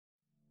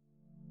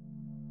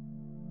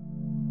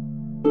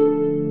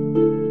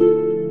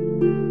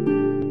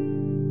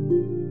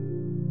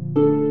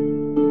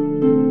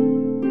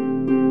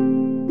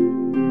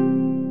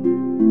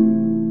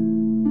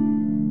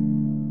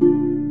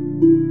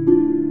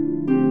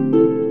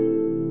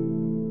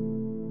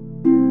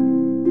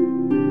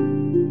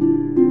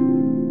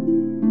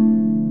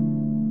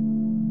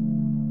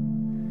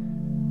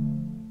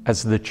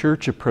As the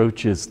Church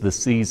approaches the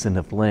season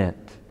of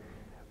Lent,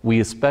 we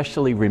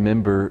especially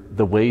remember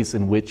the ways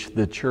in which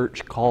the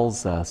Church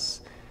calls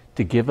us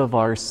to give of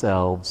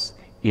ourselves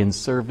in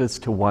service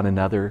to one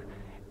another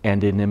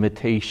and in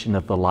imitation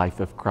of the life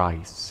of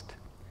Christ.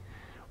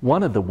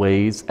 One of the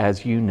ways,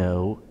 as you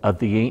know, of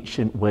the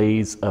ancient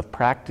ways of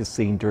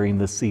practicing during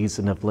the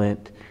season of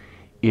Lent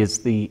is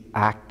the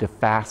act of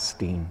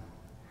fasting.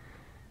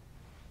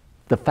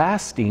 The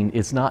fasting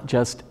is not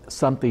just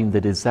something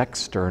that is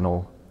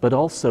external, but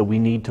also we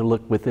need to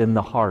look within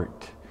the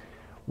heart.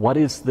 What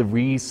is the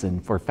reason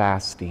for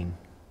fasting?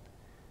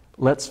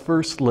 Let's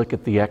first look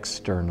at the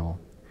external.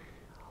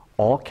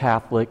 All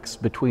Catholics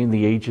between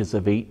the ages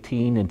of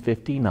 18 and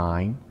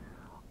 59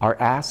 are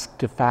asked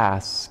to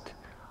fast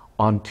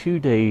on 2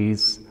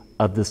 days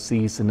of the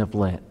season of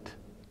Lent,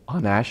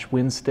 on Ash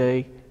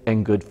Wednesday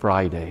and Good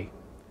Friday.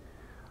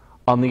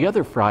 On the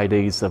other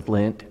Fridays of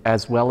Lent,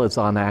 as well as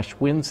on Ash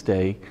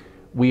Wednesday,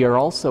 we are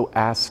also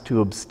asked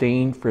to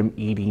abstain from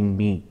eating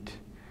meat.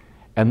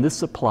 And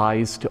this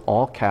applies to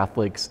all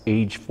Catholics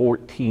age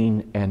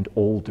 14 and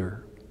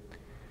older.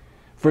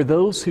 For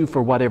those who,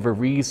 for whatever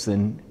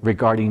reason,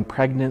 regarding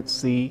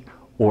pregnancy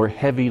or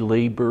heavy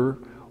labor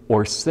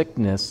or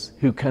sickness,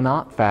 who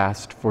cannot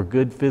fast for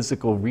good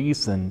physical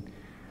reason,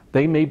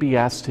 they may be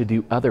asked to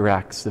do other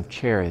acts of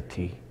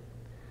charity.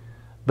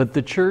 But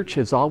the Church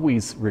has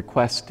always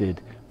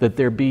requested that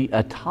there be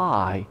a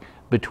tie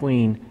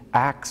between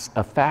acts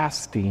of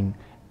fasting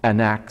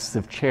and acts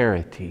of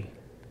charity.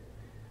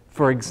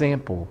 For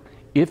example,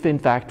 if in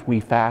fact we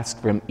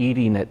fast from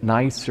eating at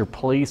nicer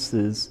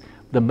places,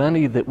 the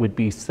money that would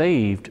be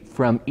saved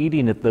from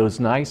eating at those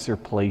nicer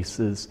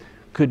places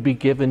could be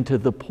given to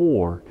the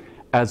poor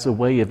as a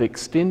way of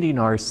extending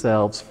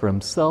ourselves from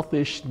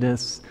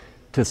selfishness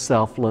to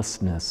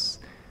selflessness.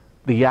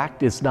 The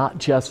act is not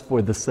just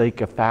for the sake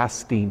of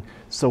fasting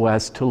so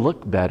as to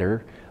look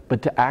better,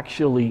 but to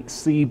actually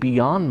see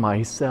beyond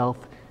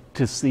myself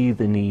to see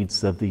the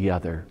needs of the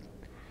other.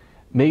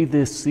 May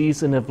this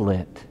season of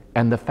Lent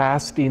and the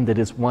fasting that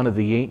is one of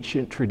the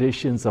ancient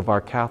traditions of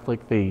our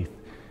Catholic faith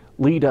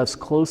lead us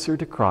closer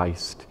to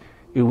Christ,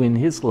 who in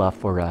his love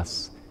for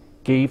us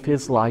gave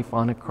his life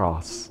on a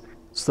cross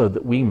so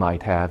that we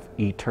might have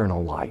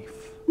eternal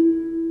life.